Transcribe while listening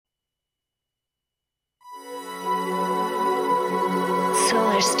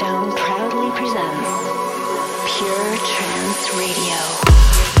Solarstone proudly presents Pure Trance Radio.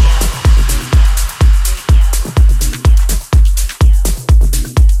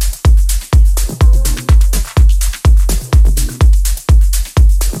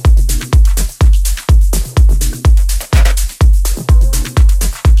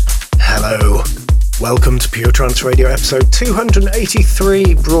 Welcome to Pure Trance Radio episode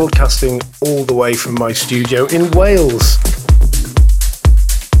 283, broadcasting all the way from my studio in Wales.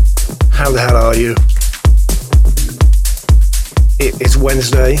 How the hell are you? It is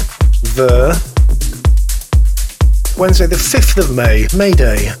Wednesday the 5th of May, May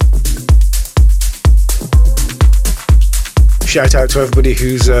Day. Shout out to everybody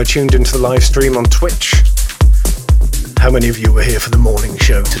who's tuned into the live stream on Twitch. How many of you were here for the morning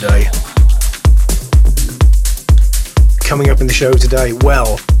show today? Coming up in the show today,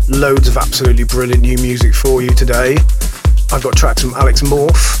 well, loads of absolutely brilliant new music for you today. I've got tracks from Alex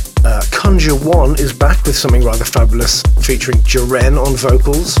Morph. Conjure One is back with something rather fabulous featuring Jaren on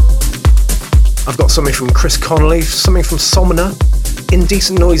vocals. I've got something from Chris Connolly, something from Somna.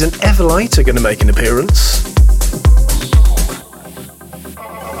 Indecent Noise and Everlight are going to make an appearance.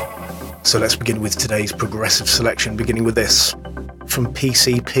 So let's begin with today's progressive selection, beginning with this from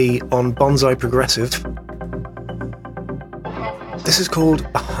PCP on Bonsai Progressive. This is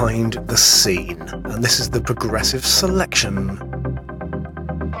called Behind the Scene, and this is the progressive selection.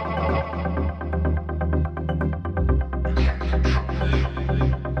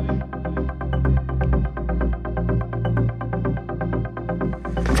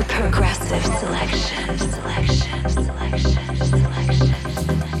 The progressive selection.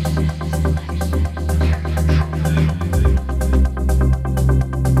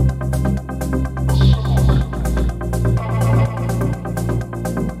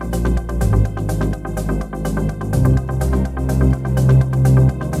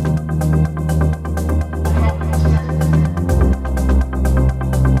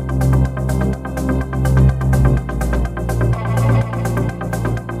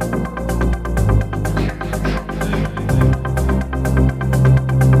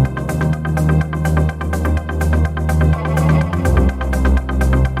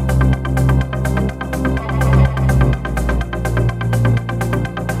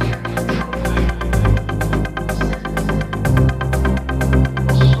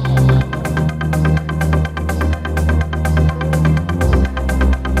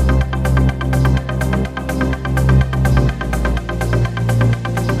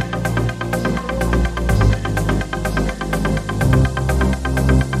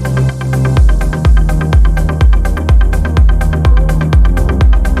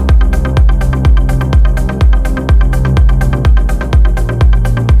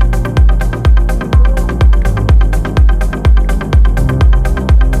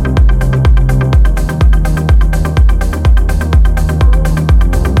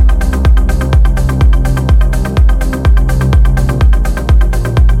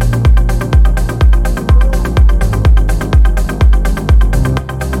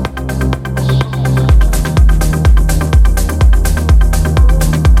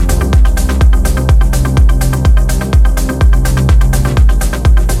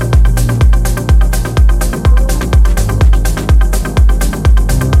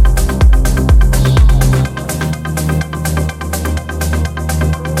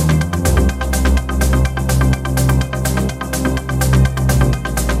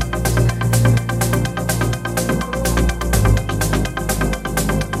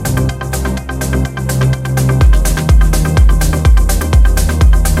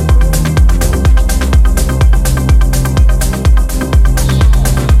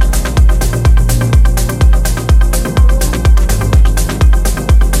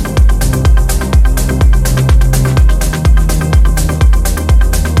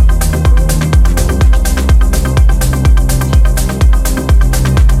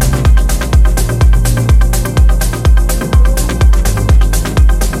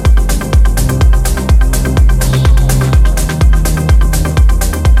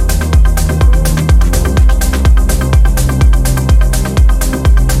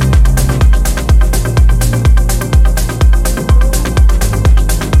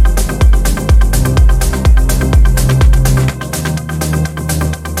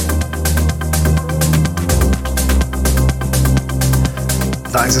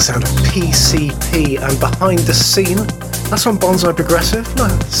 That is the sound of PCP and Behind the Scene. That's on Bonsai Progressive.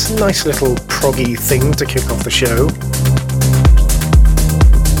 It's a nice little proggy thing to kick off the show.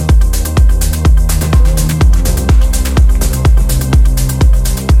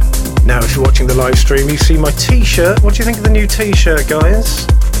 Now now if you're watching the live stream. You see my t-shirt. What do you think of the new t-shirt, guys?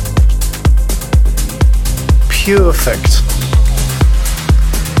 Perfect.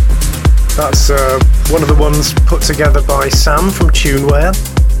 That's one of the ones put together by Sam from Tuneware,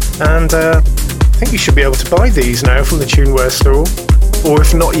 and I think you should be able to buy these now from the Tuneware store, or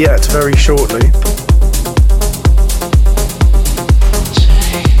if not yet, very shortly.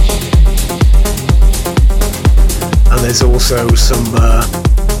 And there's also some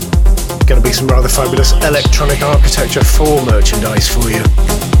going to be some rather fabulous Electronic Architecture 4 merchandise for you.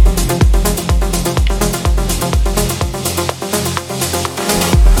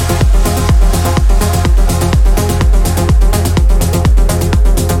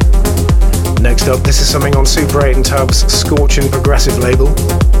 Next up, this is something on Super 8 and Tab's Scorching Progressive label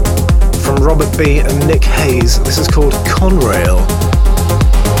from Robert B and Nick Hayes. This is called Conrail.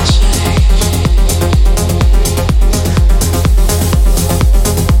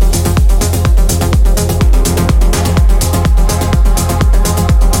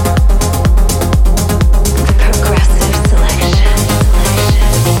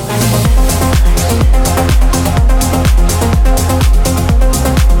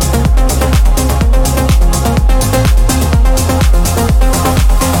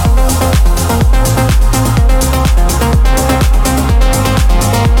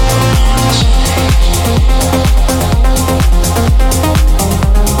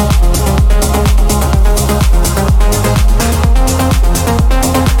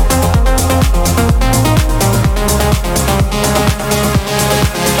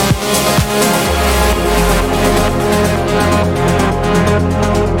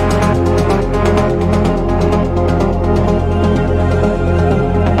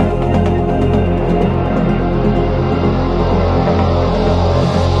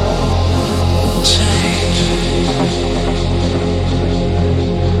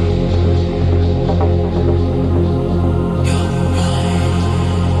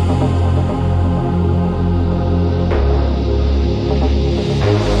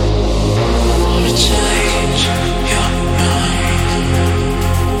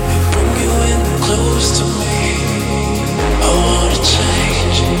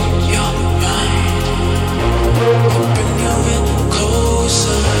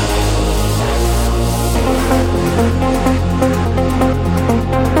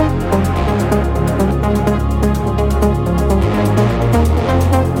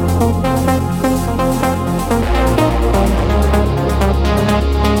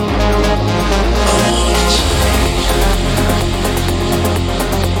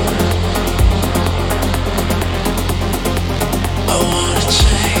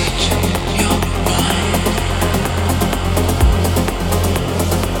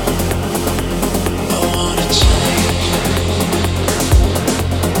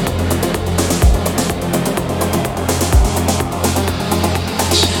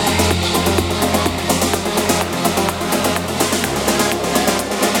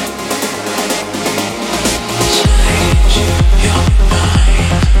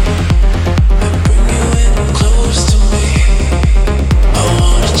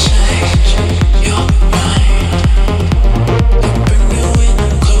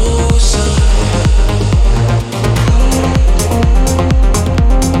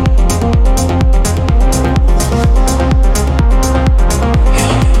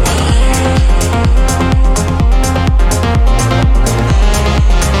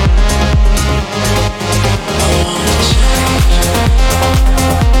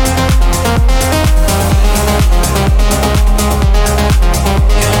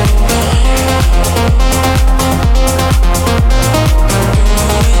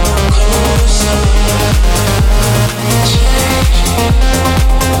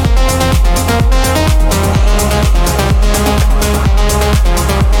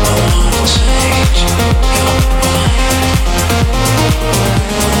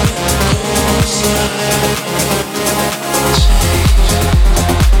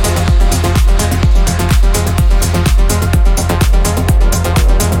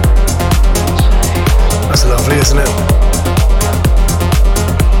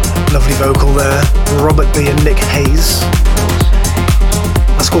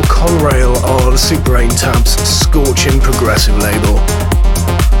 Super 8 and Tab's Scorching Progressive label.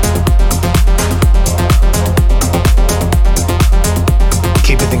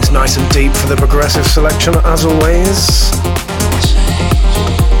 Keeping things nice and deep for the progressive selection as always.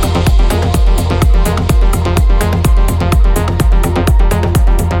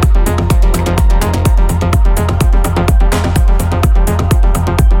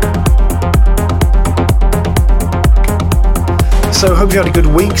 So hope of you had a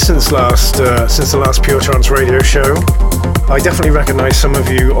good week since the last Pure Trance radio show. I definitely recognise some of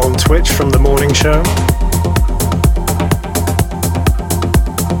you on Twitch from the morning show.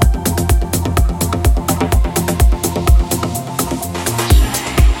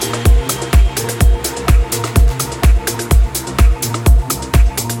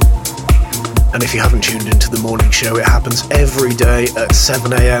 And if you haven't tuned into the morning show, it happens every day at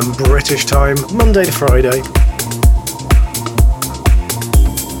 7 AM British time, Monday to Friday.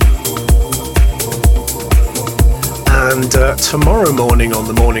 And tomorrow morning on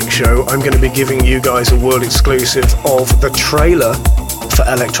the morning show, I'm going to be giving you guys a world exclusive of the trailer for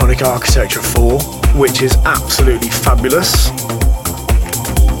Electronic Architecture 4, which is absolutely fabulous.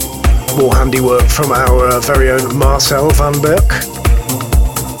 More handiwork from our very own Marcel van Berk.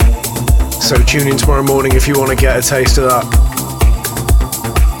 So tune in tomorrow morning if you want to get a taste of that.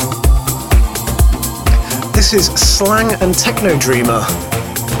 This is Slang and Techno Dreamer.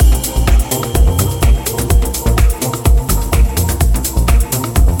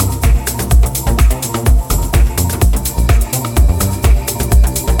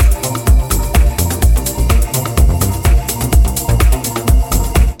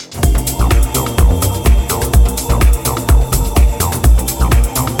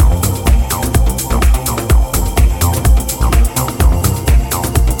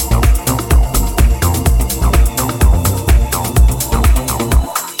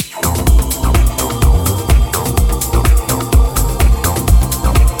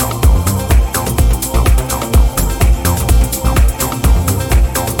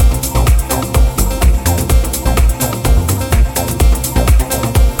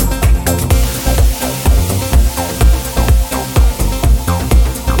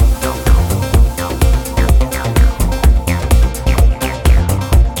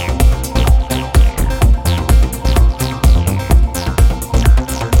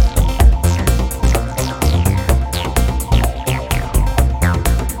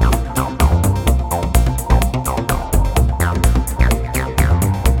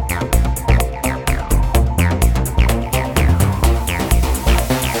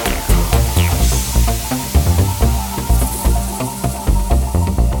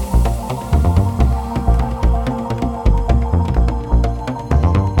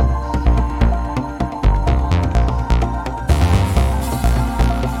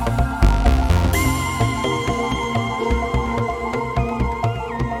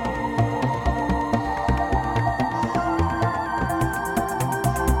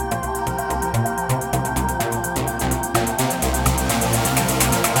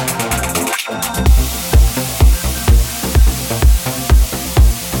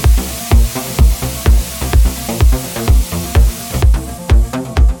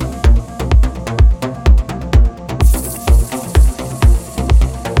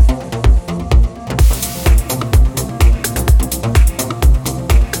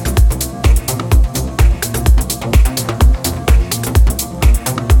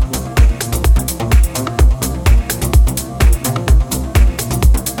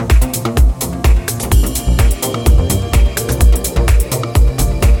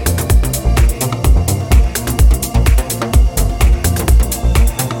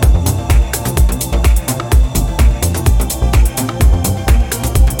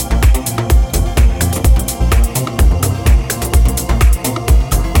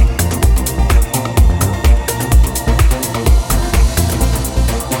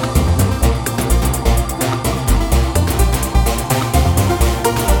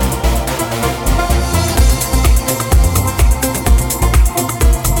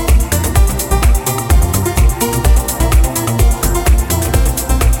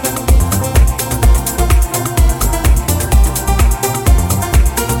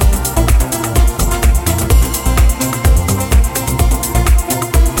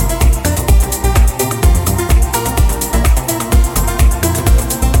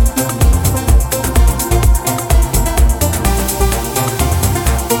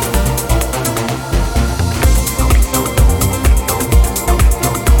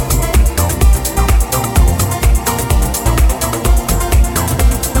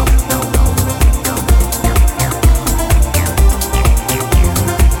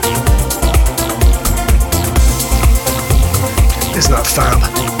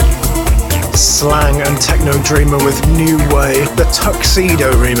 Slang and Techno Dreamer with New Way, the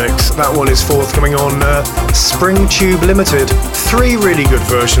Tuxedo remix. That one is forthcoming on Spring Tube Limited. 3 really good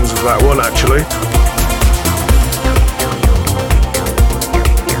versions of that one, actually.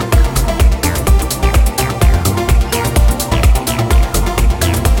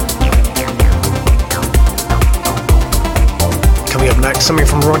 something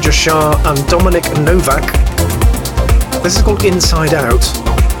from Roger Shah and Dominic Novak. This is called Inside Out,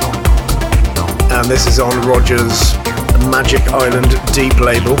 and this is on Roger's Magic Island Deep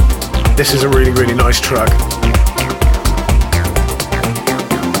label. This is a really, really nice track.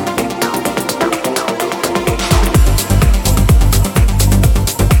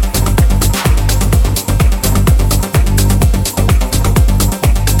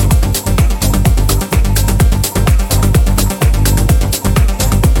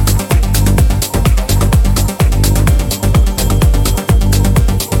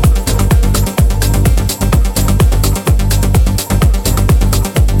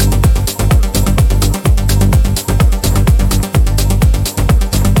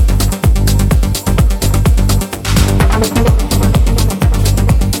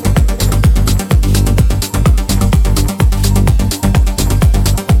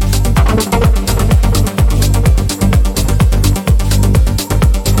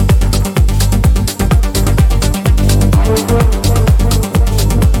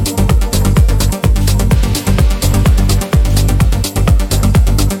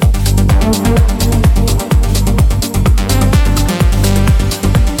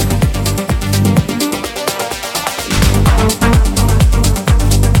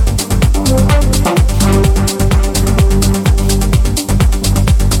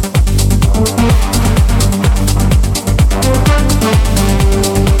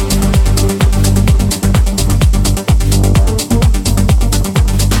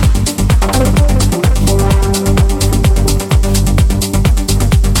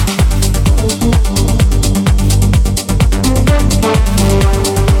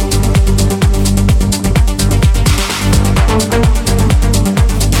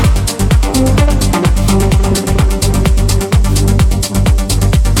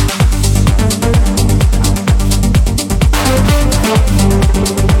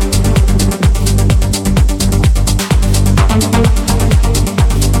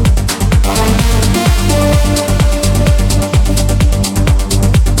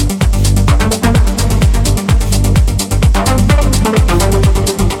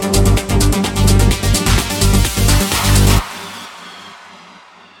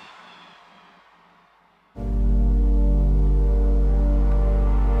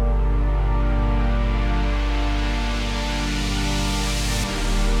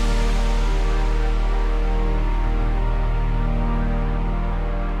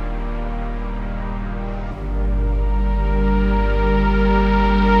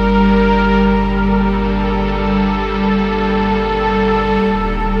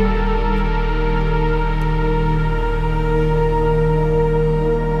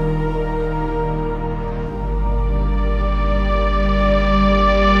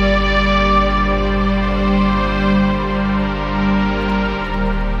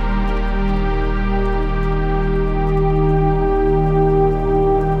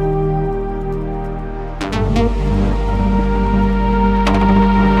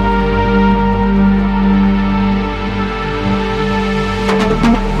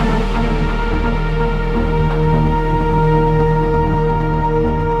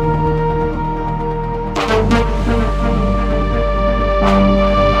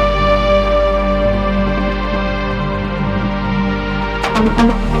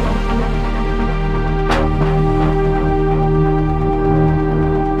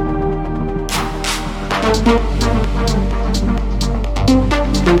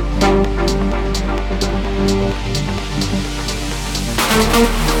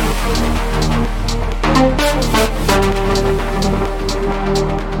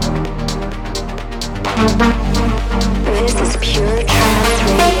 This is Pure Trance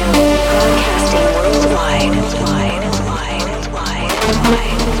Radio, broadcasting worldwide. We'll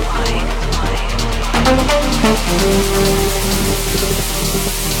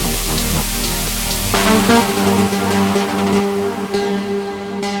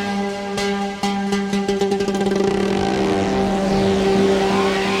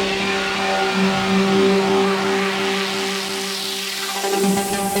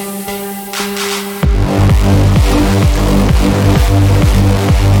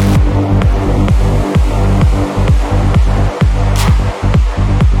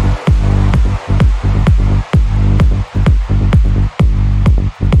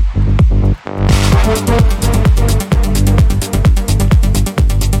be right back.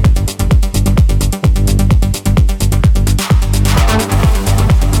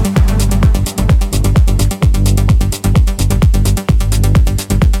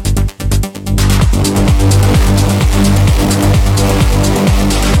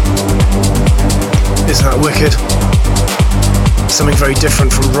 very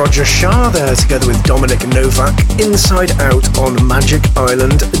different from Roger Shah there, together with Dominic Novak, Inside Out on Magic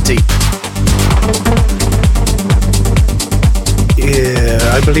Island Deep. Yeah,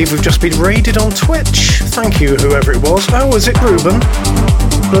 I believe we've just been raided on Twitch. Thank you, whoever it was. Oh, was it Ruben?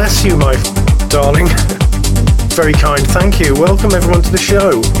 Bless you, my darling. Very kind, thank you. Welcome everyone to the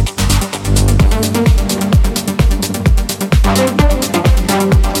show.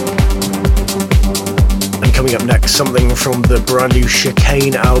 And coming up next, something from the brand new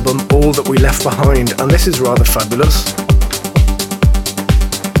Chicane album, All That We Left Behind, and this is rather fabulous.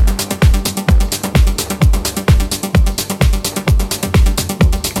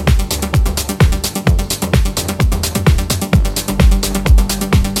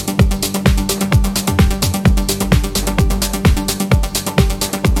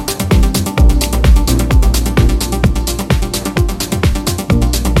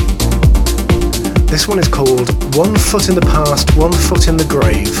 This one is called One Foot in the Past, One Foot in the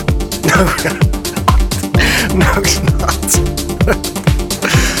Grave. No, no it's not.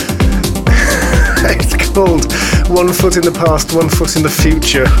 It's called One Foot in the Past, One Foot in the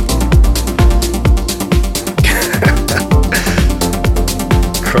Future.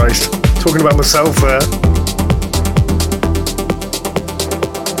 Christ, talking about myself there.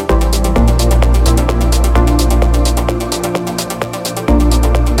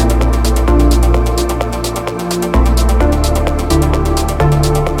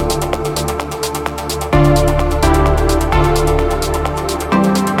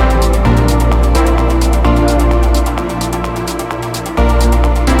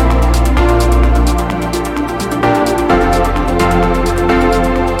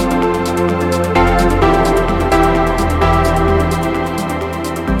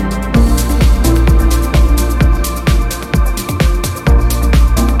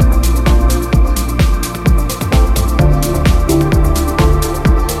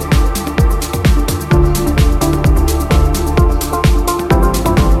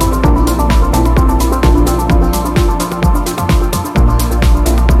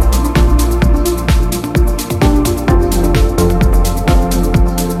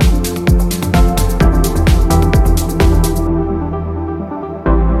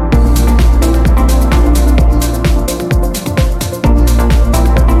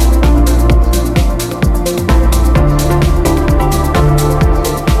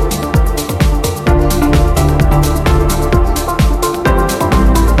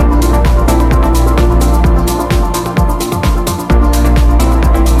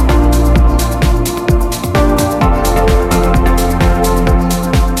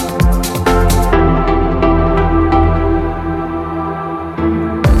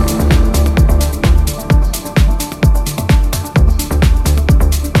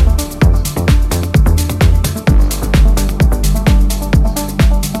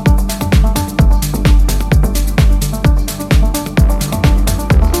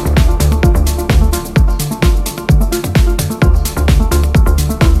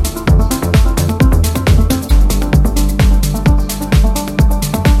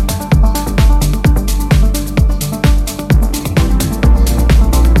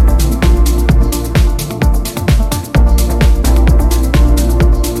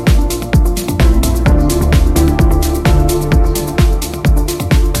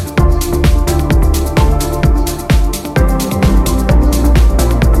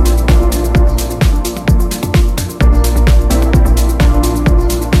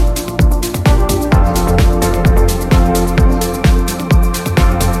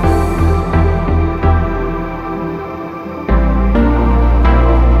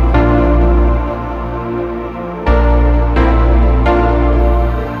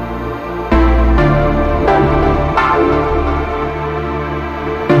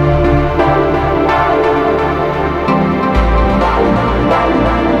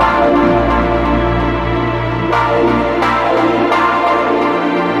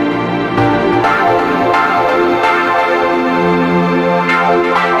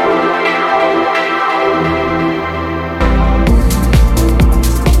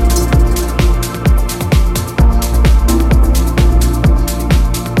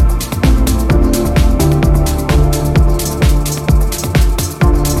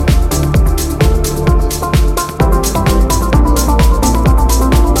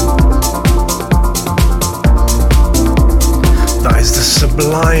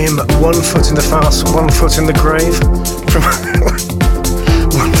 sublime One Foot in the Past, One Foot in the Grave from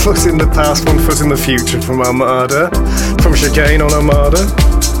One Foot in the Past, One Foot in the Future from Armada, from Chicane on Armada.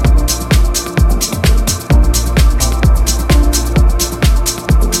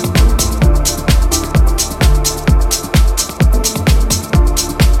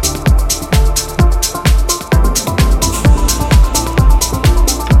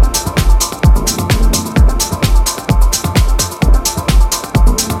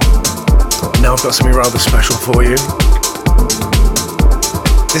 something rather special for you.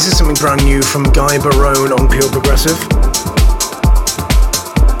 This is something brand new from Guy Barone on Pure Progressive.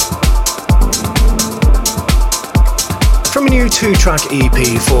 From a new 2-track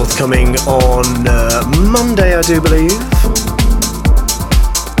EP forthcoming on Monday, I do believe.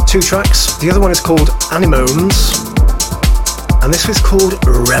 2 tracks. The other one is called Anemones, and this is called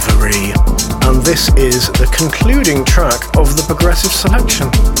Reverie. And this is the concluding track of the Progressive selection.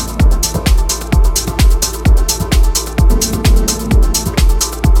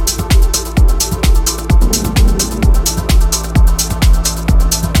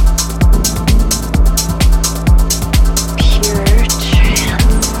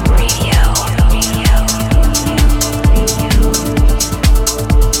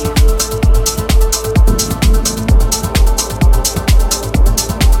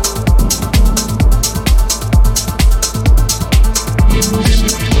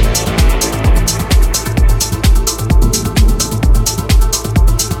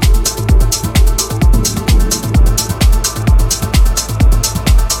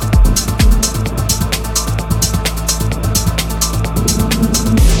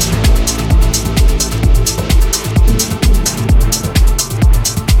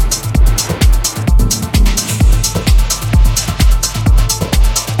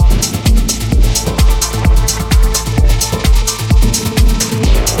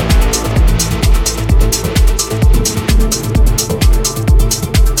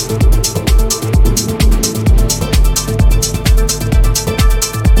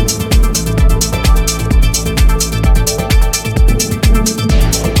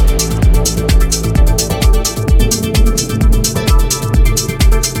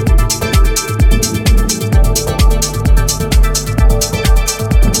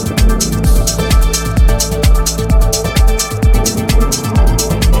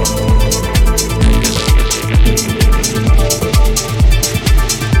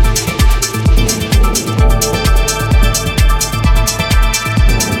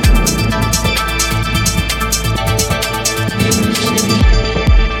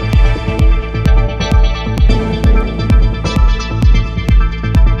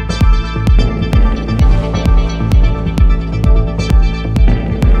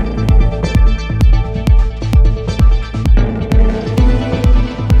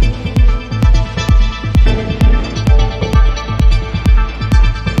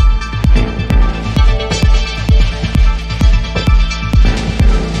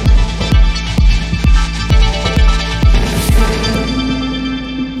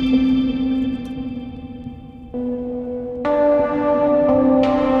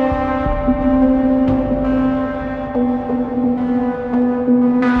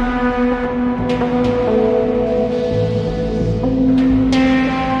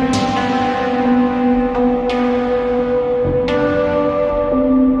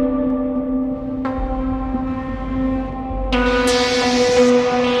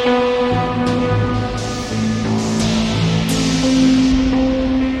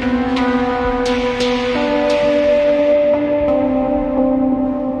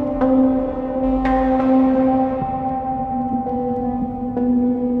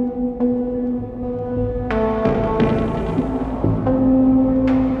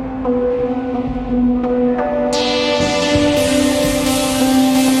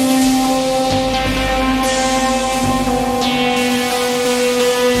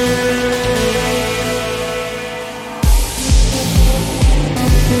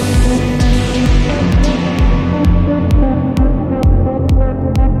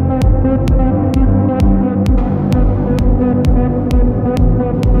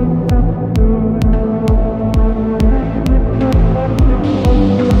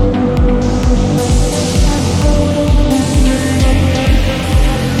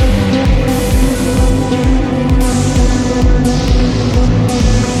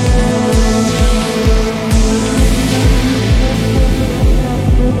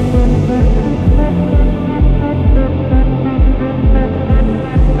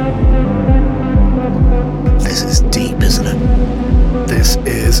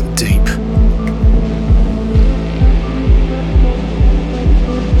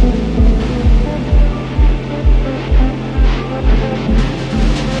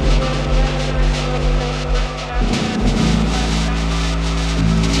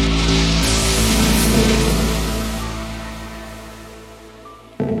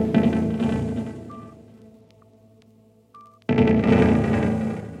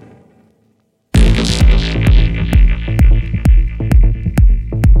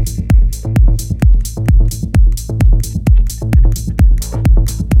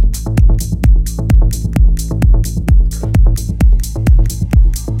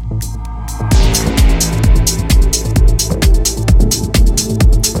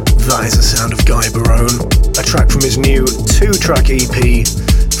 Barone, a track from his new 2-track EP,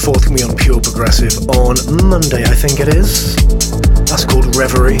 forthcoming on Pure Progressive on Monday, I think it is. That's called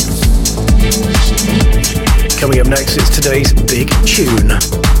Reverie. Coming up next is today's big tune.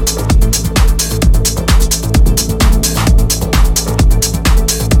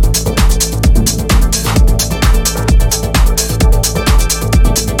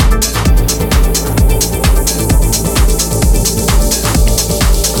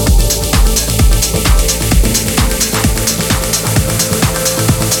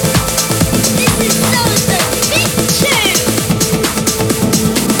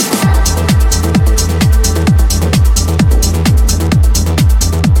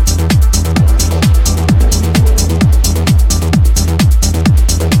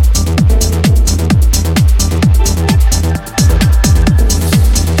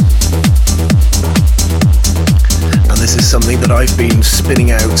 I've been spinning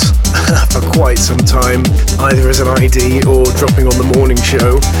out for quite some time, either as an ID or dropping on the morning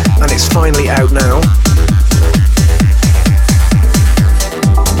show, and it's finally out now.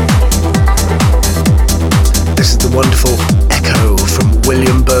 This is the wonderful Echo from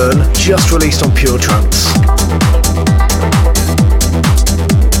William Byrne, just released on Pure Trance.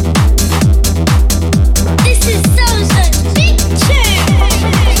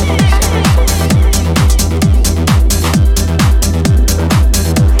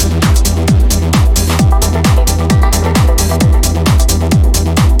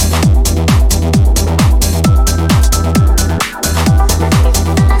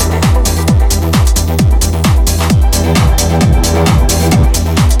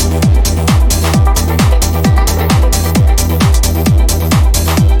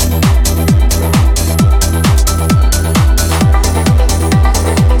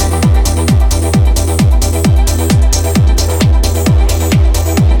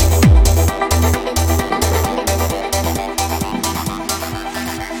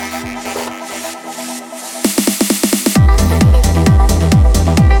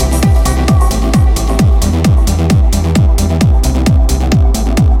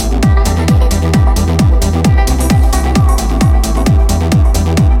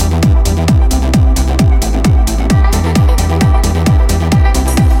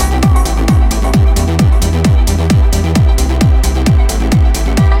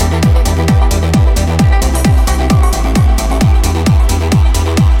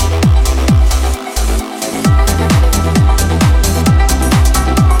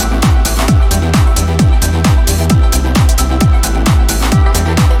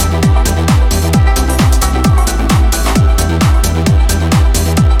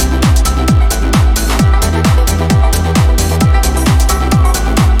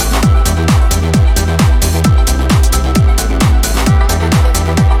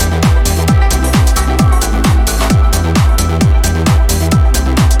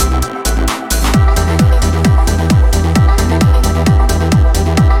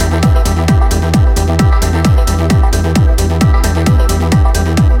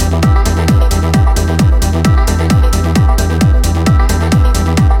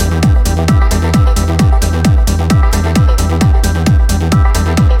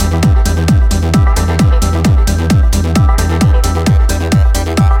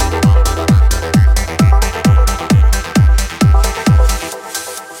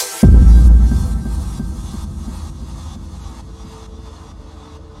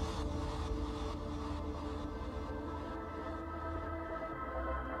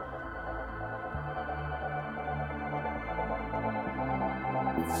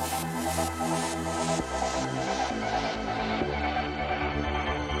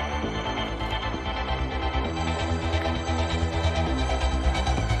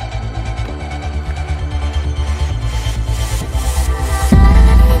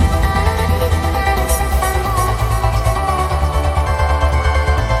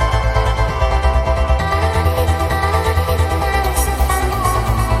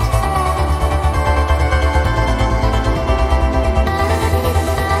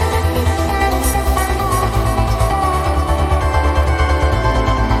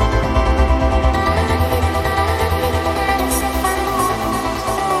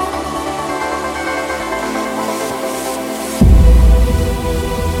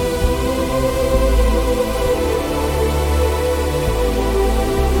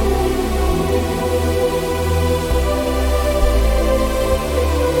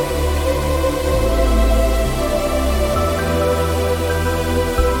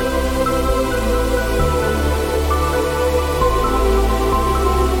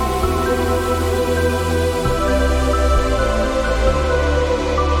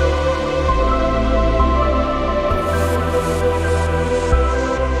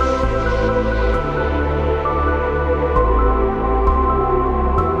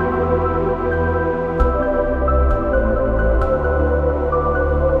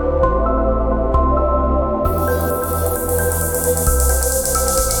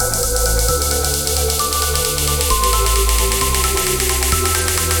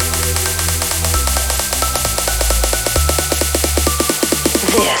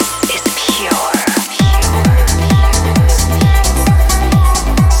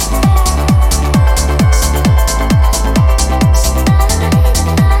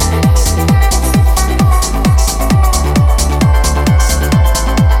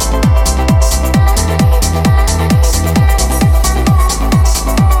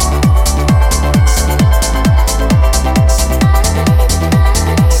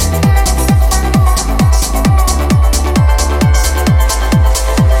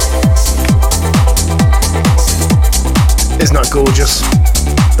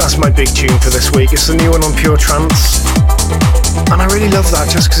 big tune for this week. It's the new one on Pure Trance. And I really love that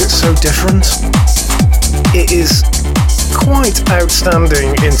just because it's so different. It is quite outstanding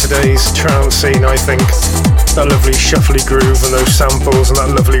in today's trance scene, I think. That lovely shuffly groove and those samples and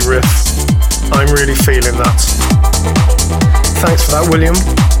that lovely riff. I'm really feeling that. Thanks for that, William.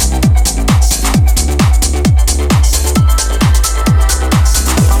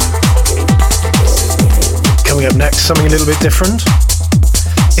 Coming up next, something a little bit different.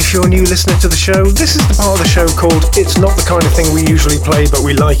 If you're a new listener to the show, this is the part of the show called It's Not the Kind of Thing We Usually Play, But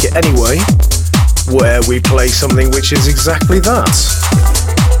We Like It Anyway, where we play something which is exactly that.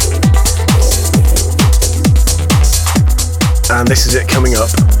 And this is it coming up.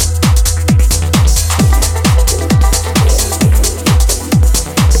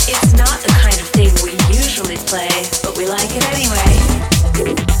 It's not the kind of thing we usually play, but we like it anyway.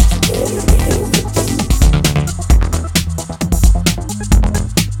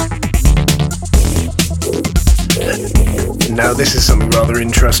 Now this is something rather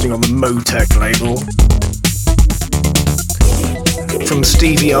interesting on the Motec label. From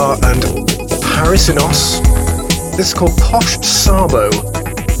Stevie R and Parisinos. This is called Posh Sabo.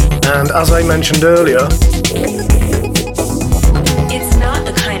 And as I mentioned earlier, it's not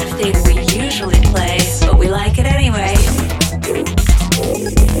the kind of thing we usually play, but we like it anyway.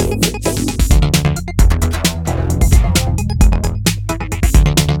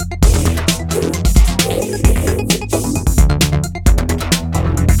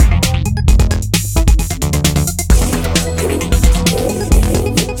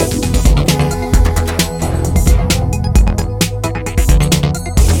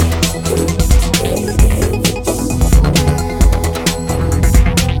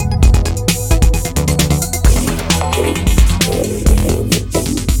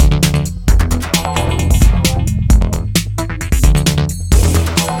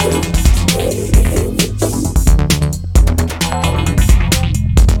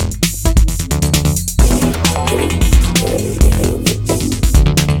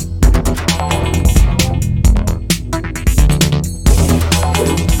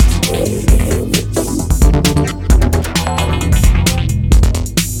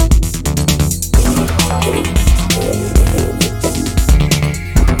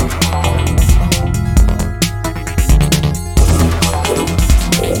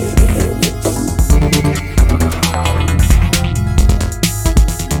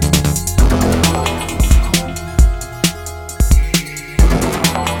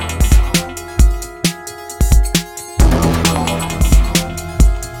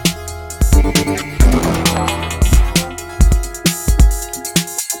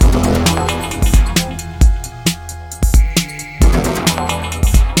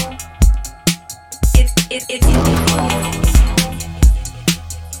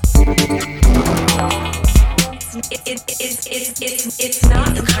 It's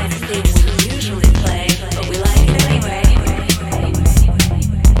not the kind of thing we usually play, but we like it anyway.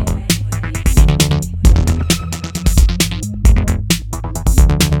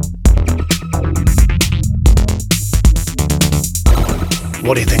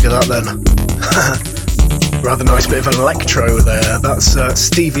 what do you think of that then? Rather nice bit of electro there. That's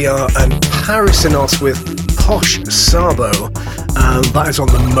Stevie R and Parisinos with Posh Sabo, and that is on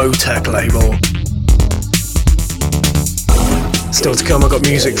the Motec label. Still to come, I got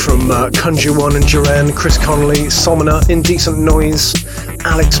music from Kunja One and Jaren, Chris Connolly, Somina, Indecent Noise,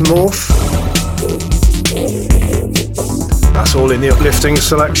 Alex Morph. That's all in the uplifting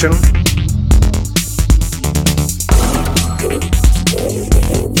selection.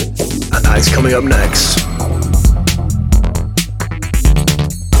 And that is coming up next.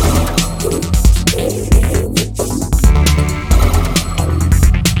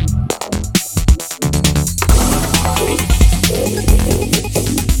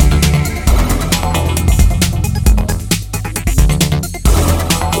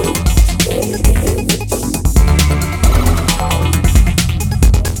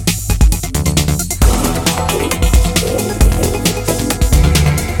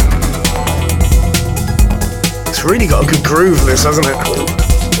 Really got a good groove, this, hasn't it?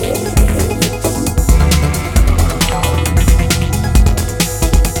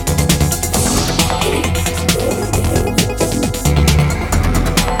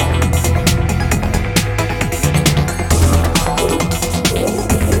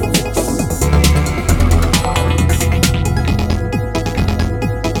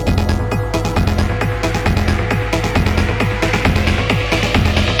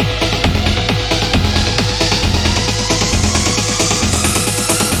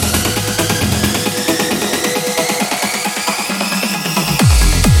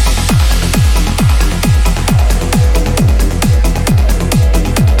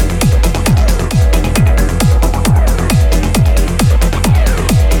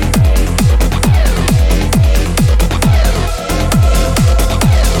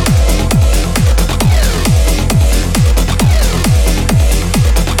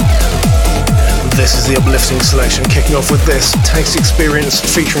 This is the uplifting selection, kicking off with this Taste Experience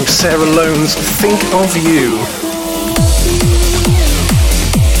featuring Sarah Lone's Think of You.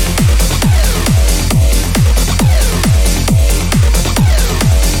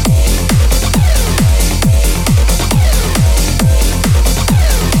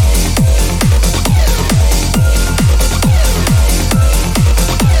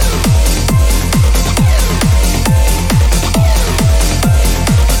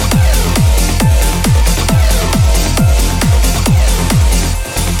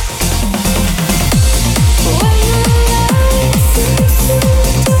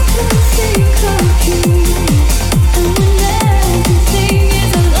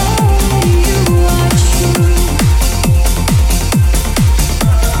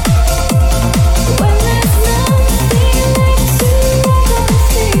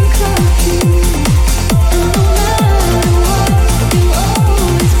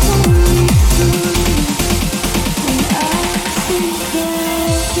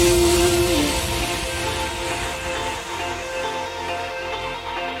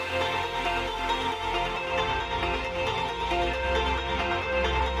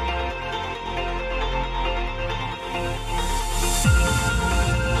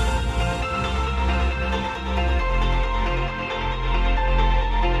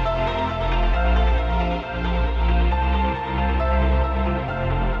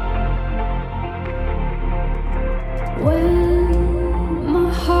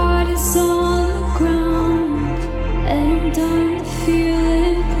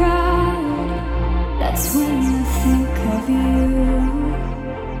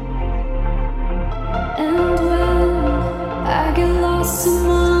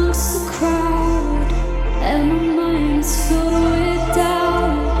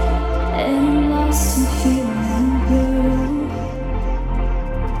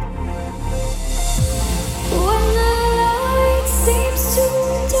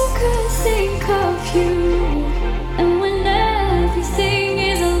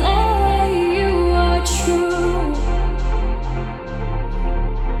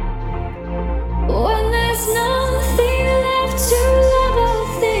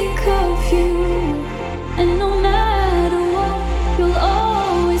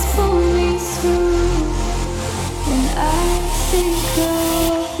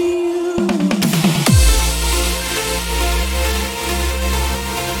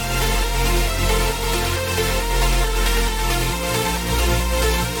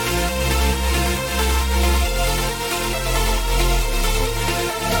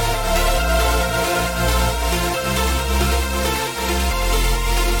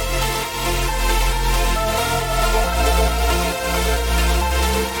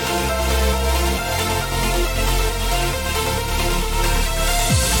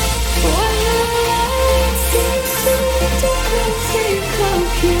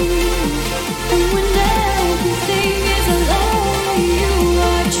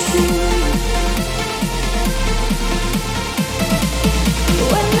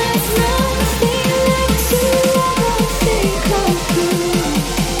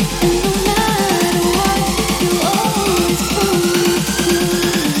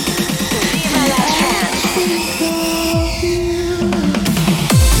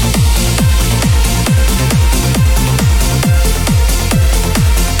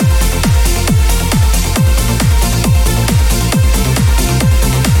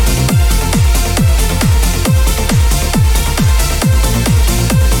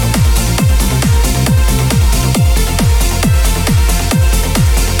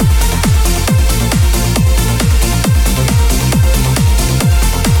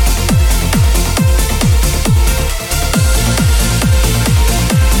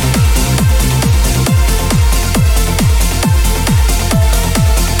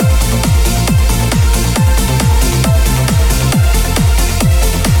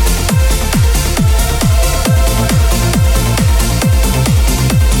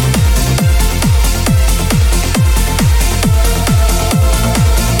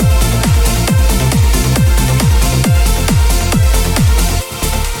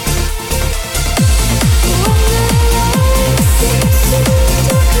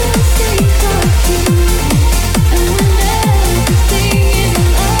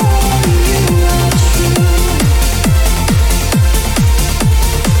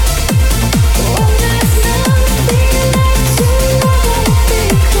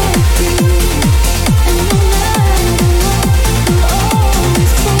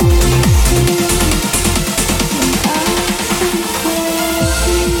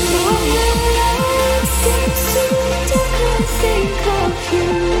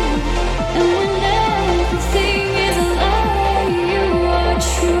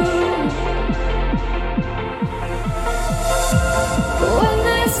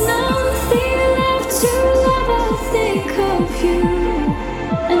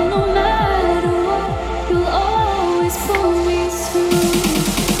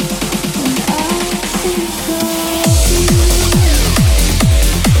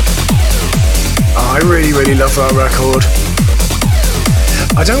 love that record.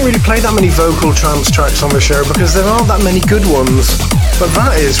 I don't really play that many vocal trance tracks on the show because there aren't that many good ones, but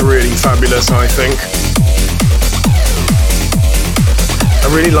that is really fabulous, I think. I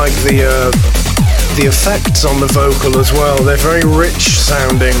really like the effects on the vocal as well. They're very rich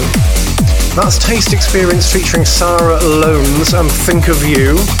sounding. That's Taste Experience featuring Sarah Loans and Think of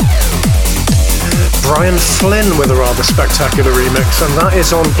You. Brian Flynn with a rather spectacular remix, and that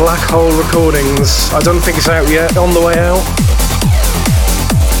is on Black Hole Recordings. I don't think it's out yet, on the way out.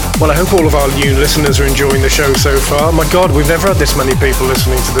 Well, I hope all of our new listeners are enjoying the show so far. My God, we've never had this many people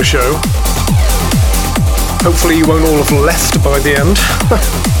listening to the show. Hopefully you won't all have left by the end.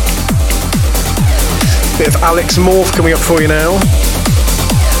 Bit of Alex Morph coming up for you now.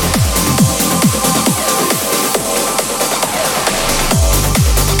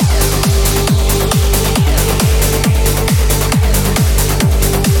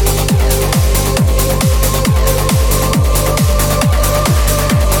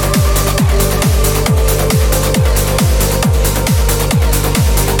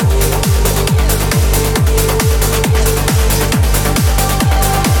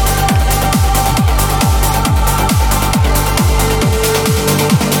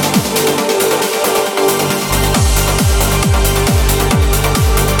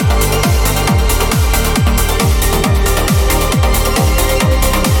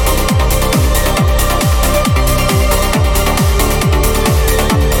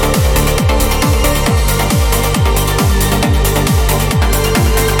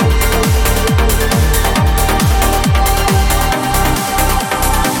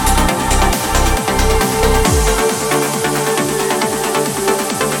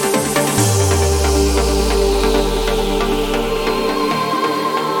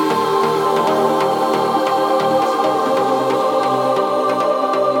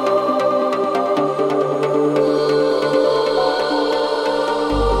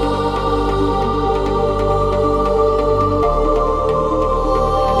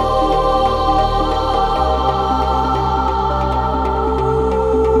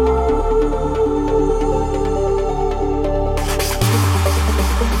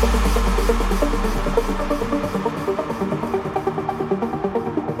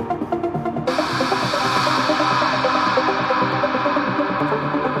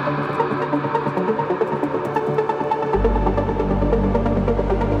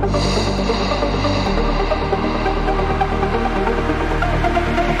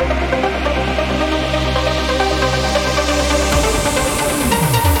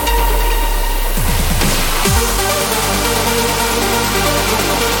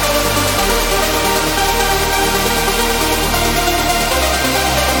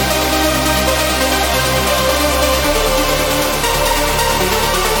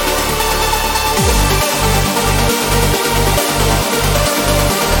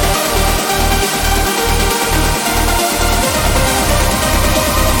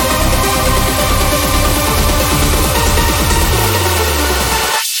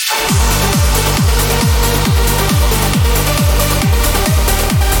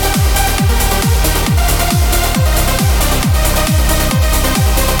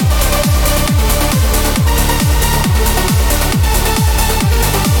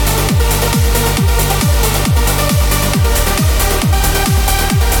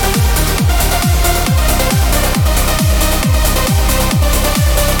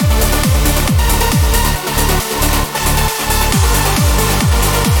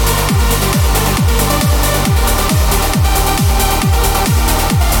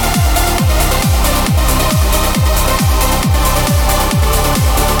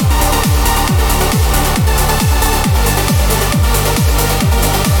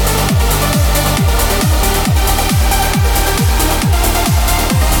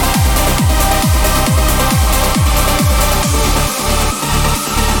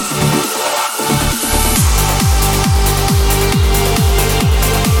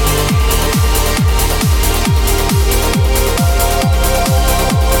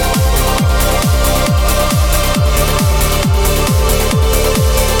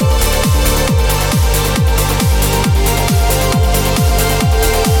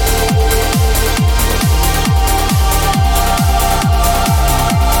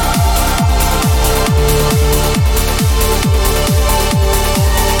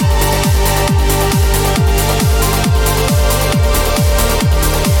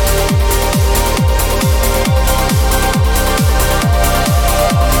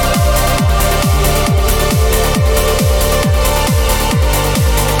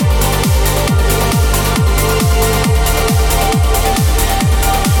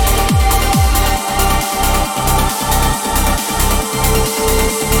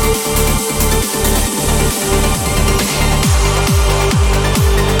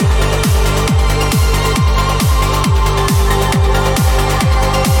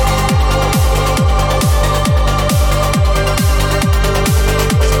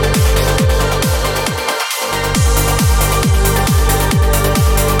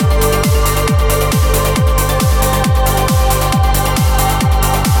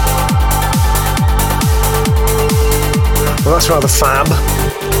 rather fab.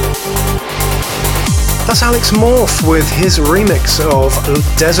 That's Alex Morph with his remix of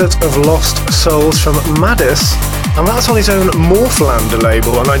Desert of Lost Souls from Maddis, and that's on his own Morphlander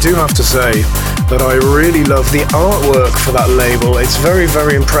label. And I do have to say that I really love the artwork for that label. It's very,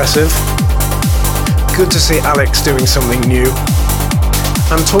 very impressive. Good to see Alex doing something new.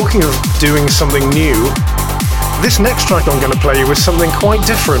 And talking of doing something new, this next track I'm going to play you is something quite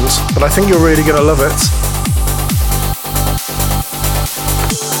different, but I think you're really going to love it.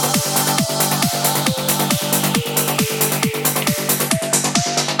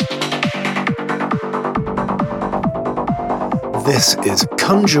 This is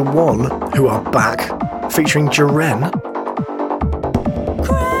Conjure One, who are back, featuring Jaren.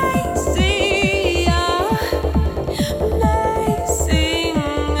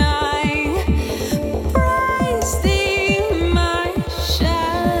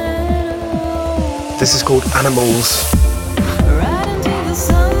 This is called Animals.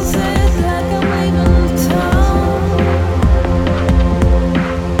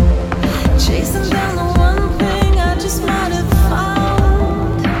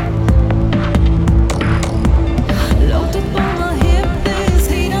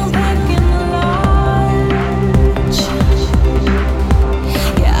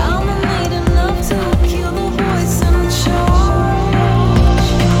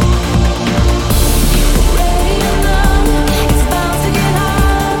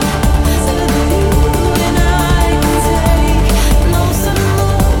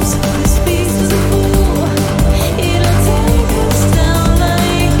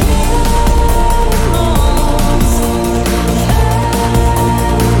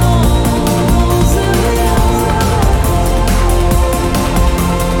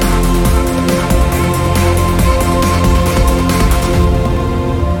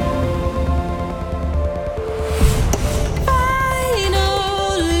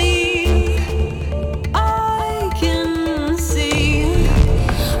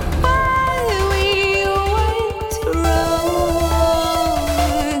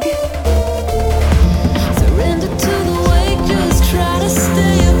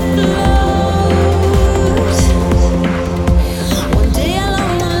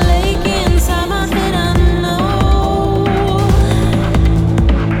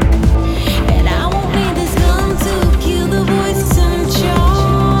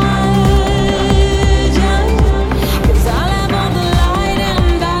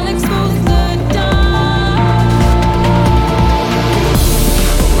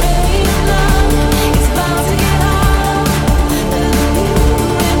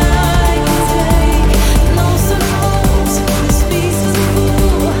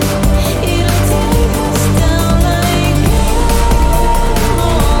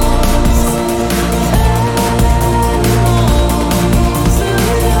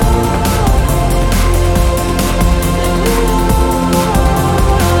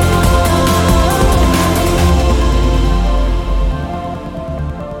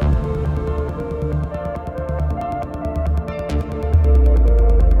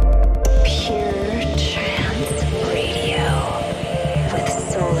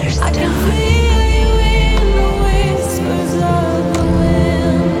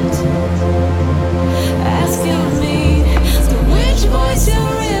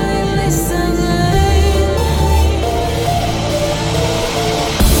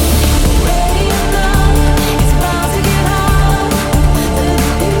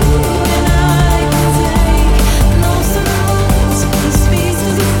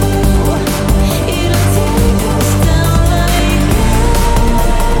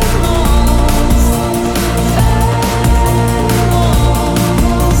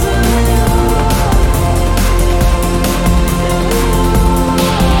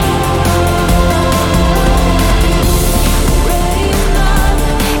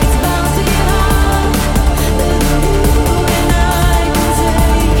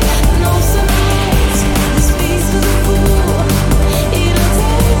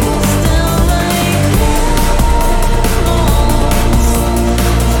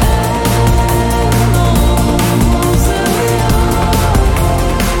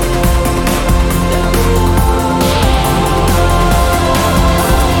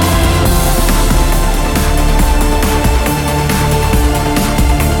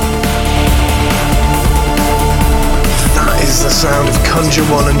 sound of Conjure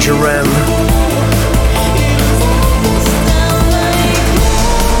One and Jaren.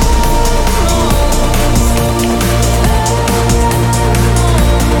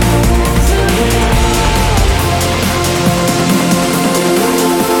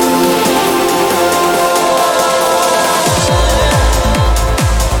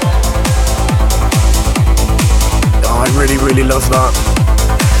 really love that.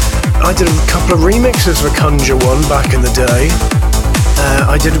 I did a couple of remixes for Conjure One back in the day.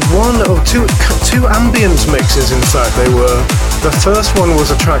 I did two ambient mixes, in fact they were. The first one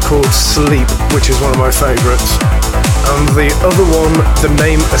was a track called Sleep, which is one of my favourites. And the other one, the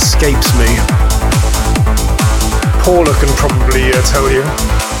name escapes me. Paula can probably tell you.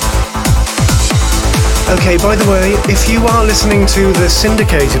 Okay, by the way, if you are listening to the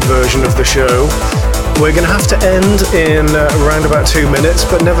syndicated version of the show, we're going to have to end in around about 2 minutes,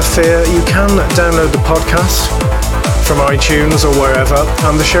 but never fear, you can download the podcast from iTunes or wherever,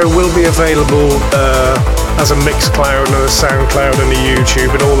 and the show will be available as a Mixcloud and a Soundcloud and a YouTube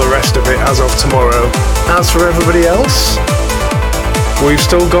and all the rest of it as of tomorrow. As for everybody else, we've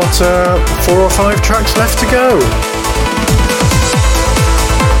still got 4 or 5 tracks left to go.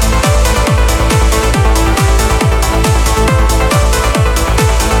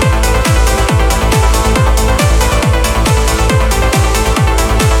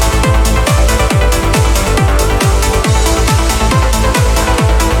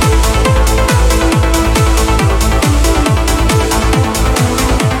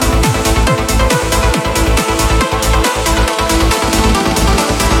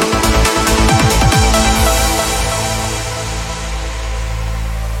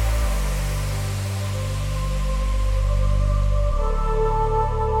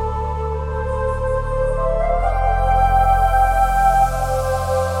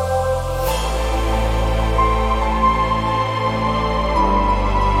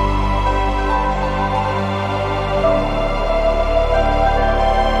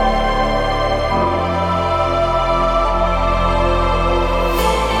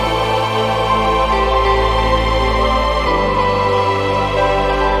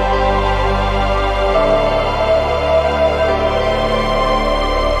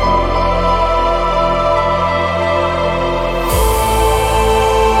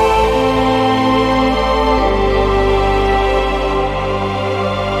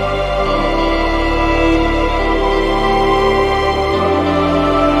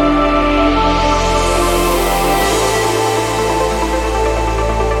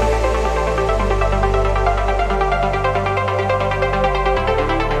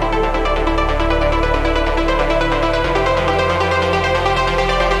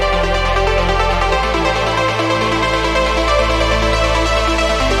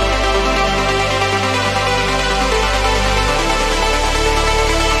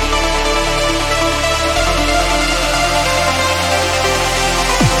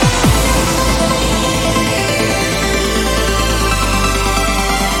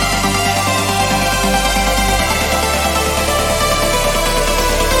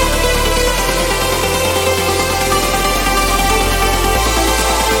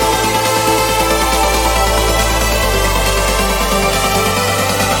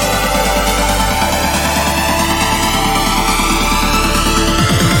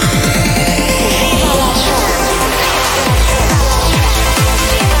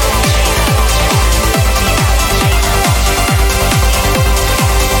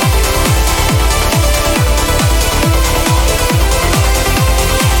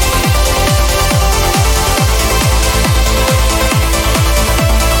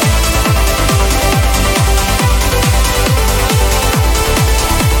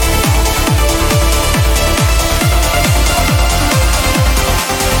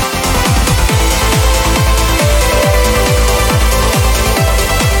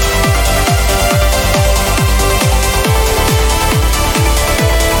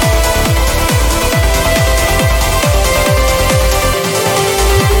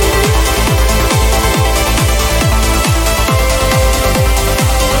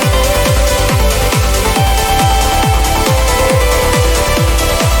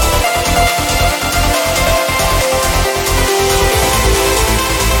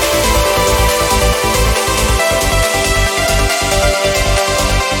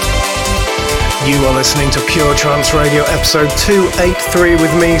 You are listening to Pure Trance Radio, episode 283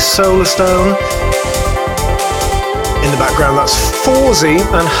 with me, Solarstone. In the background, that's Forzy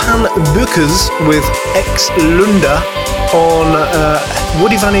and Han Bukers with Ex Lunda on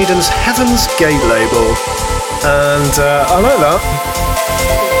Woody Van Eden's Heaven's Gate label. And I like that.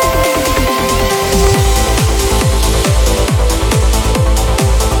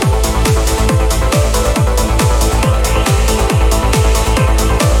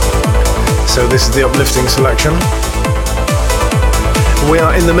 So this is the uplifting selection. We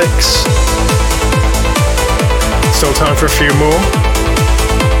are in the mix. Still time for a few more.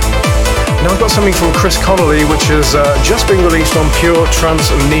 Now I've got something from Chris Connolly, which has just been released on Pure Trance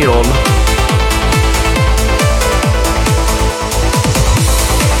Neon.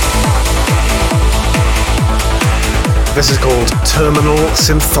 This is called Terminal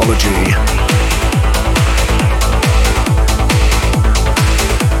Synthology.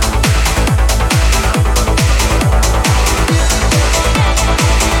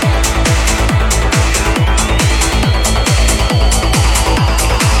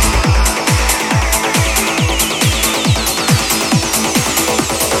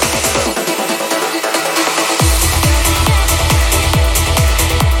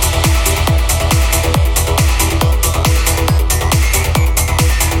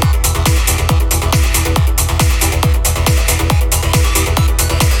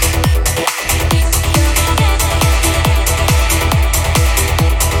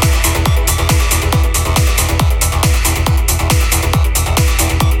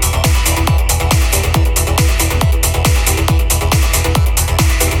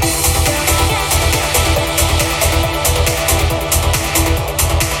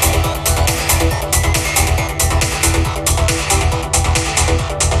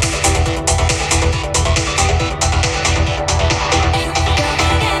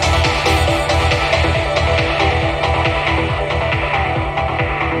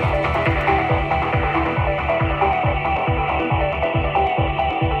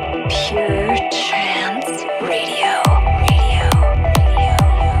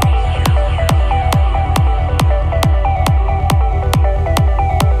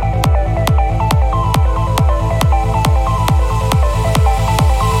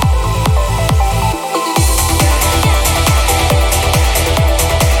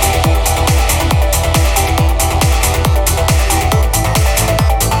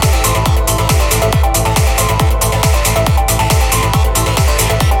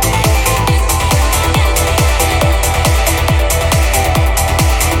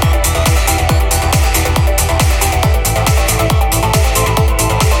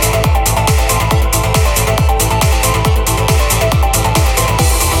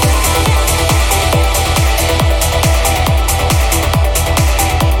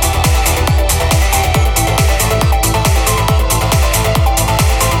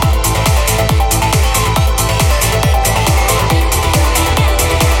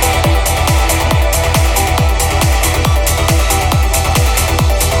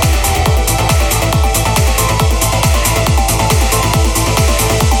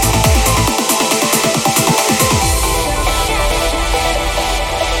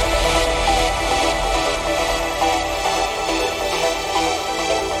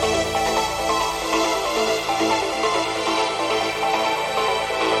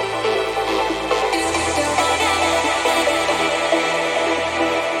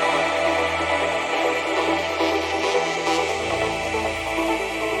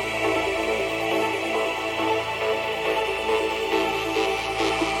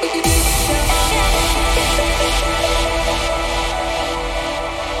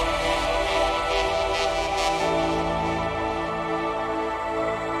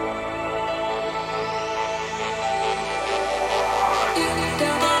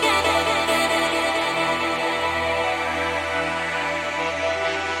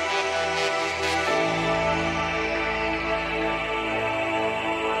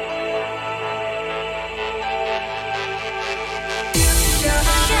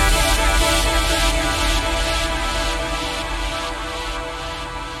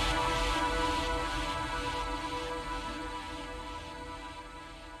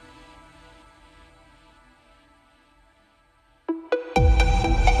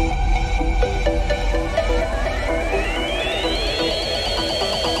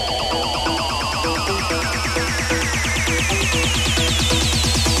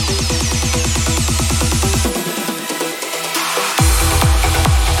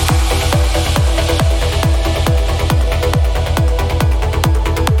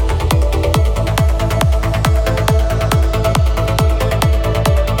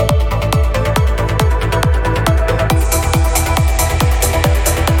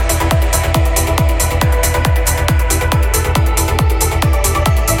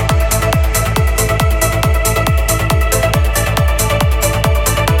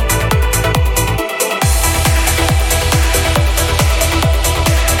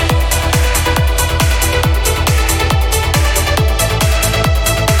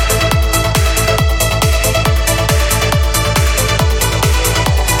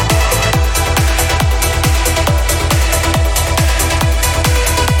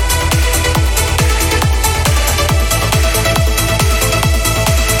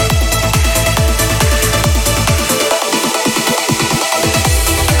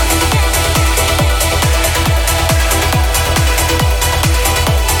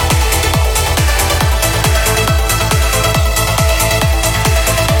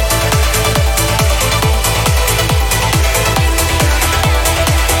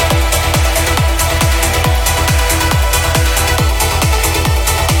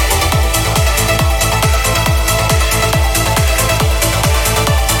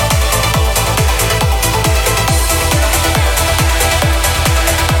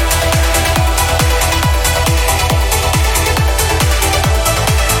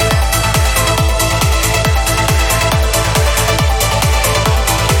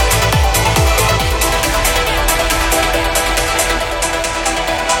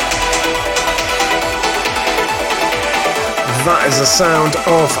 That is the sound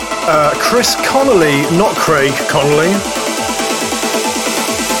of Chris Connolly, not Craig Connolly.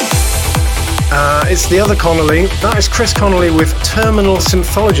 It's the other Connolly. That is Chris Connolly with Terminal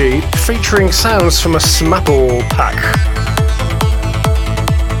Synthology, featuring sounds from a Smapple pack.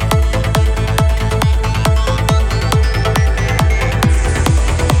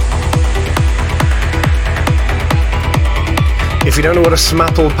 If you don't know what a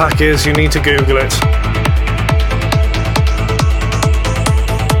Smapple pack is, you need to Google it.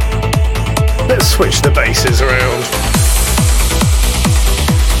 Let's switch the basses around.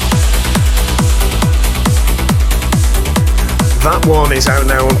 That one is out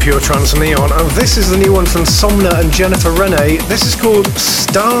now on Pure Trance Neon, and this is the new one from Somna and Jennifer Rene. This is called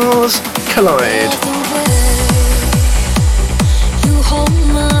Stars Collide.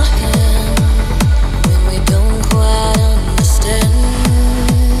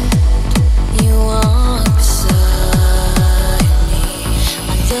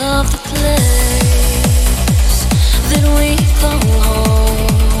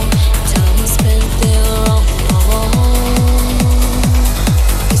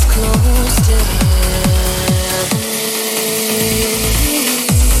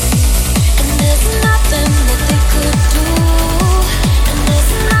 Nothing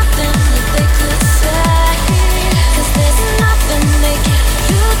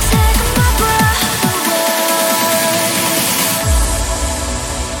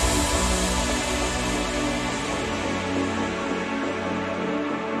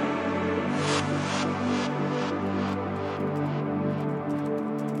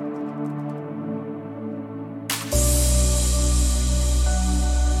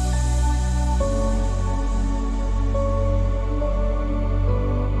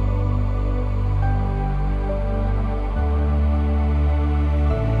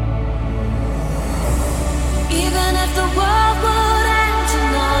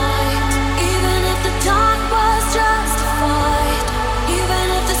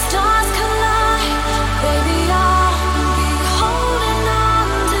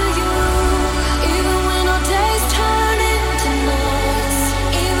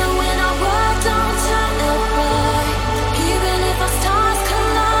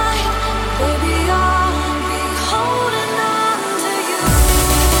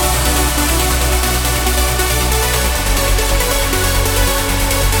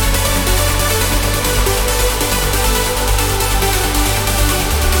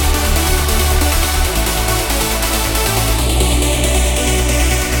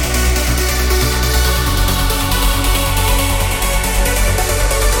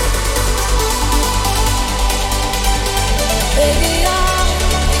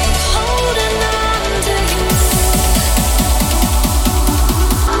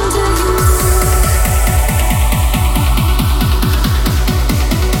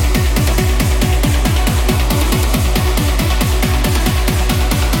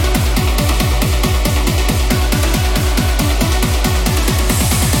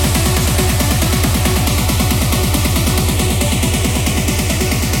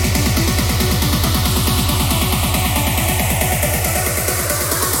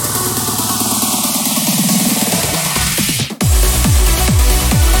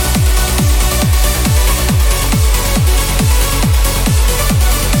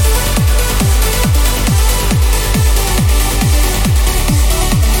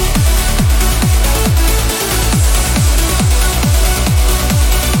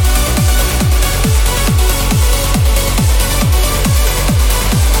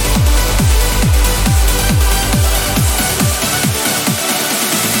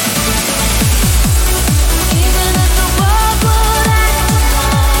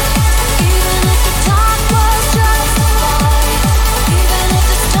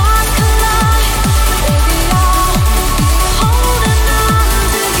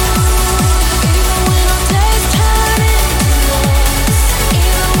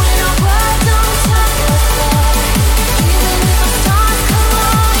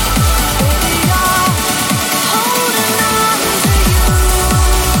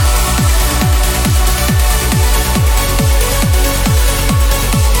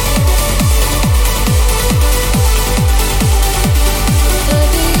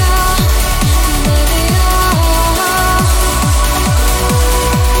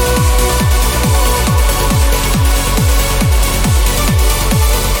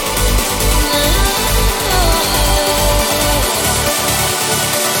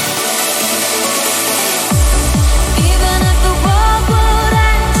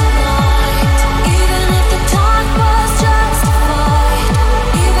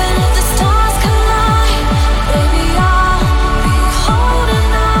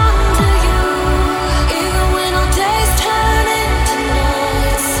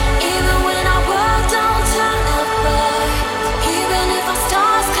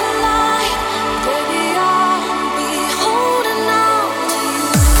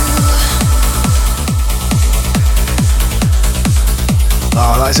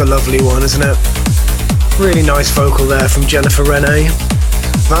That is a lovely one, isn't it? Really nice vocal there from Jennifer Renee.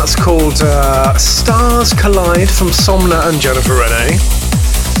 That's called Stars Collide from Somna and Jennifer Renee.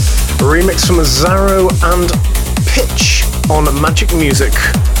 A remix from Zarro and Pitch on Magic Music.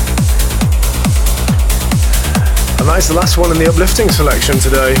 And that is the last one in the uplifting selection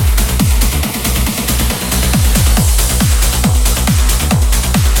today.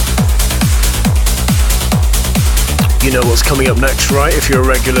 You know what's coming up next, right? If you're a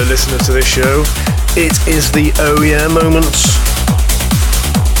regular listener to this show, it is the Oh Yeah moment.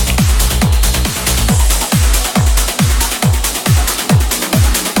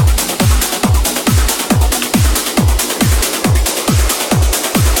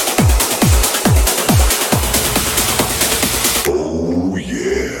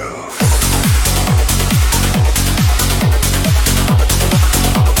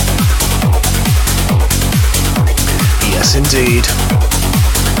 Indeed.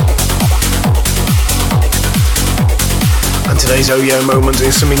 And today's Oh Yeah moment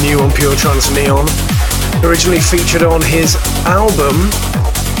is something new on Pure Trance Neon. Originally featured on his album,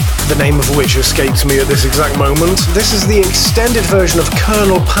 the name of which escapes me at this exact moment. This is the extended version of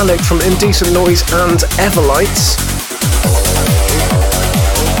Colonel Panic from Indecent Noise and Everlights.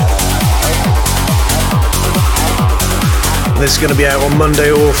 This is going to be out on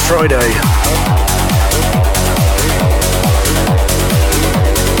Monday or Friday.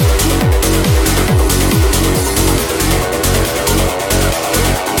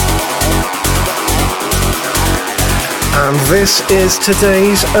 And this is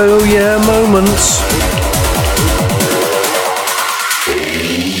today's Oh Yeah moments.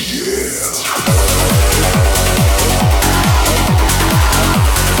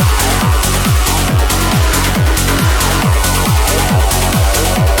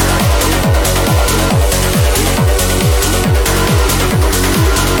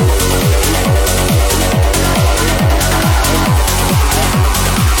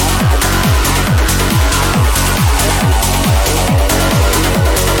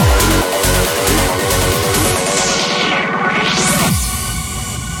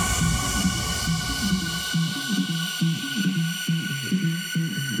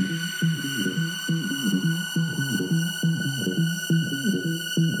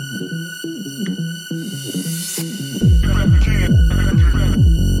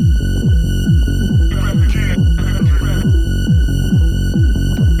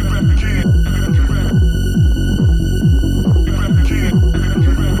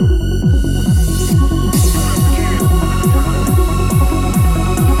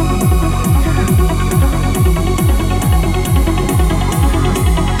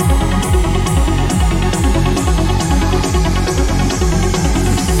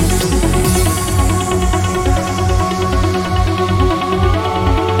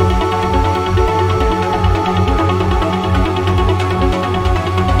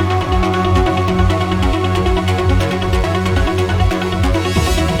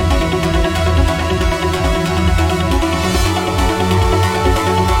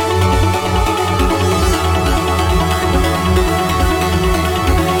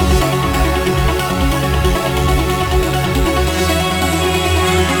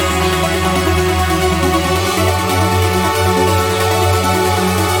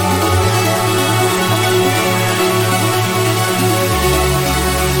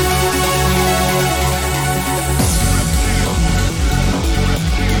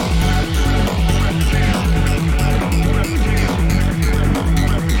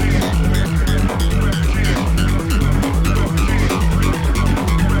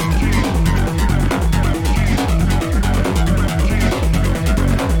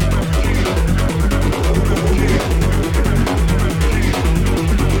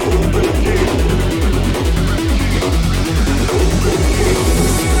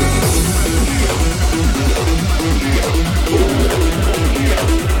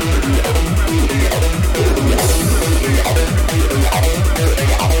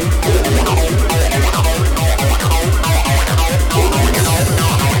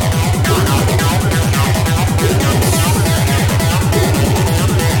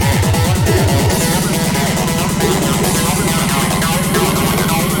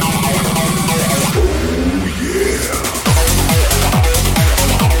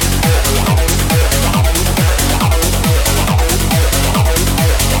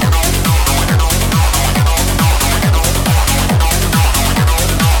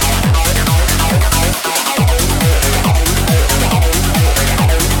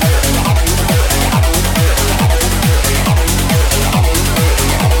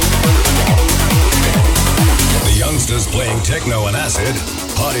 Techno and acid,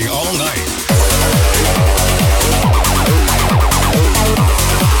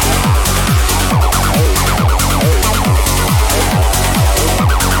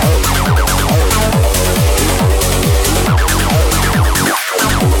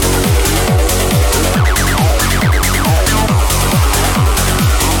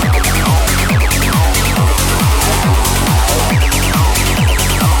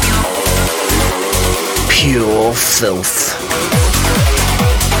 of filth.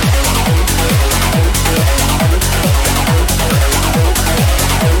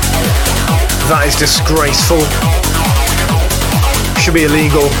 That is disgraceful. Should be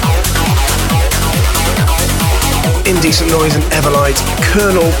illegal. Indecent Noise and Everlight,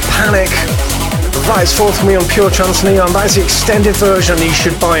 Colonel Panic. That is forth for me on Pure Trance Neon. That is the extended version. You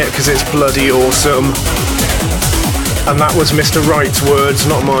should buy it because it's bloody awesome. And that was Mr. Wright's words,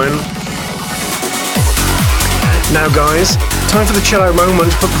 not mine. Now guys, time for the chill out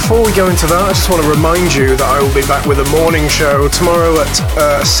moment, but before we go into that, I just want to remind you that I will be back with a morning show tomorrow at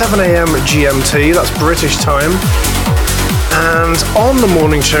 7am GMT, that's British time. And on the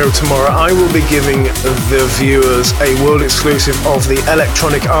morning show tomorrow, I will be giving the viewers a world exclusive of the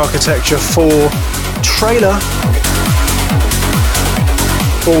Electronic Architecture 4 trailer.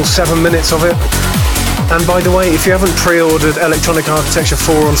 All 7 minutes of it. And by the way, if you haven't pre-ordered Electronic Architecture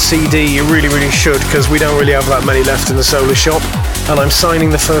 4 on CD, you really, really should, because we don't really have that many left in the Solar Shop, and I'm signing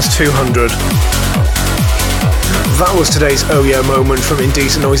the first 200. That was today's Oh Yeah moment from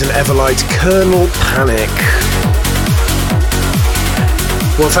Indecent Noise and Everlight, Colonel Panic.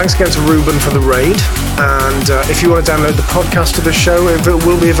 Well, thanks again to Ruben for the raid, and if you want to download the podcast of the show, it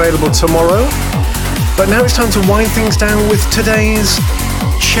will be available tomorrow. But now it's time to wind things down with today's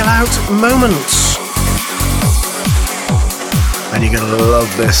chill out moments. And you're gonna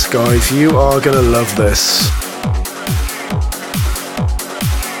love this, guys. You are gonna love this.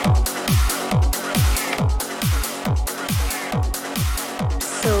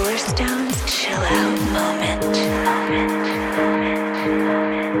 Solarstone's chill out moment.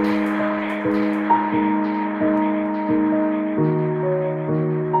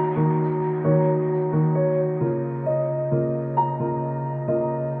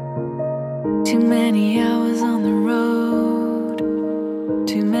 Too many hours on the road,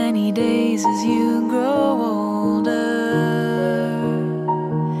 too many days as you grow older,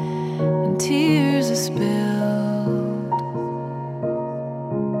 and tears are spilled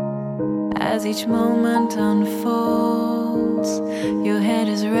as each moment unfolds. Your head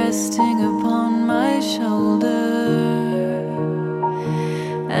is resting upon my shoulder,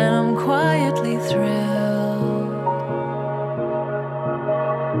 and I'm quietly thrilled.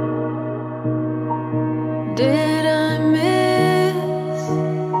 Did I miss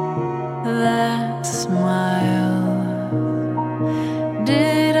that smile?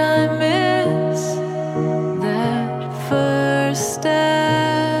 Did I miss that first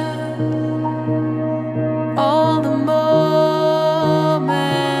step? All the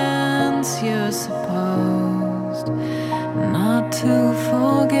moments you're supposed not to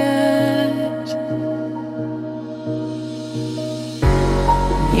forget.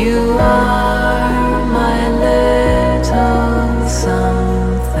 You are my little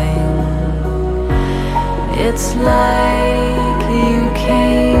something. It's like you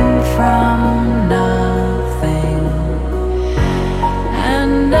came from nothing,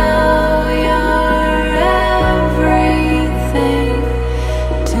 and now you're everything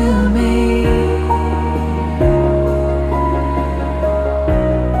to me.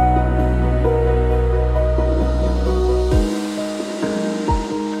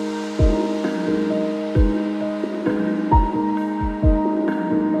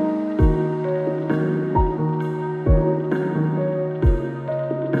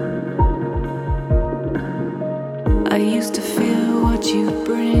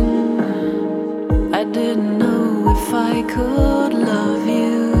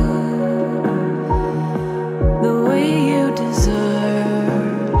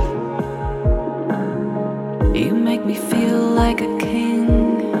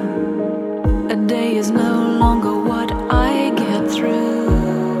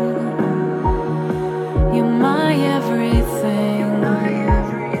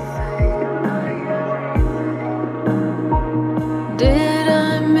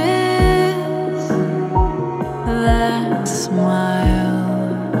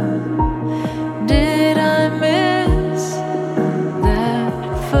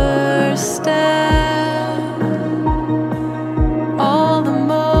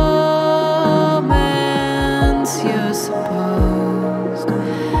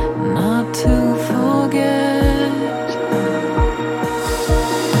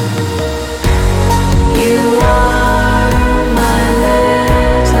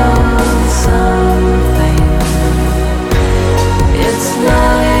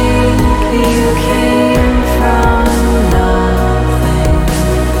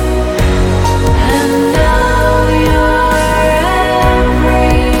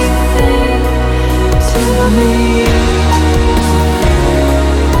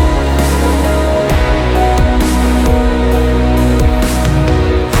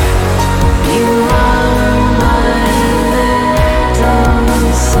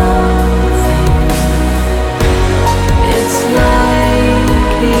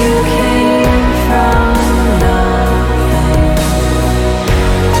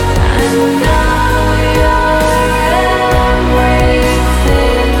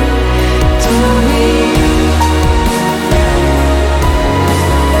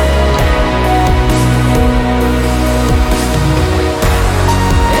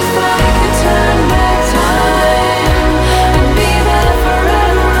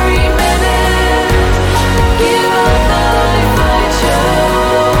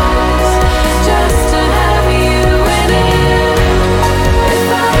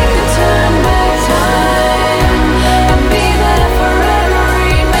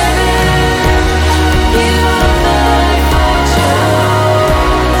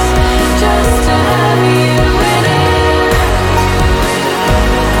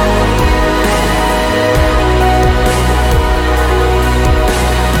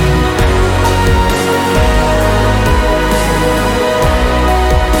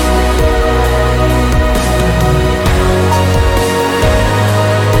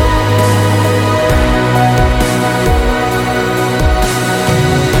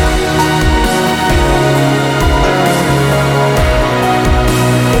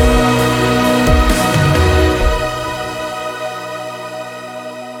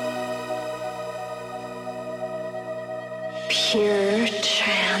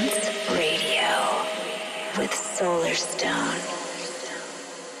 with Solar Stone.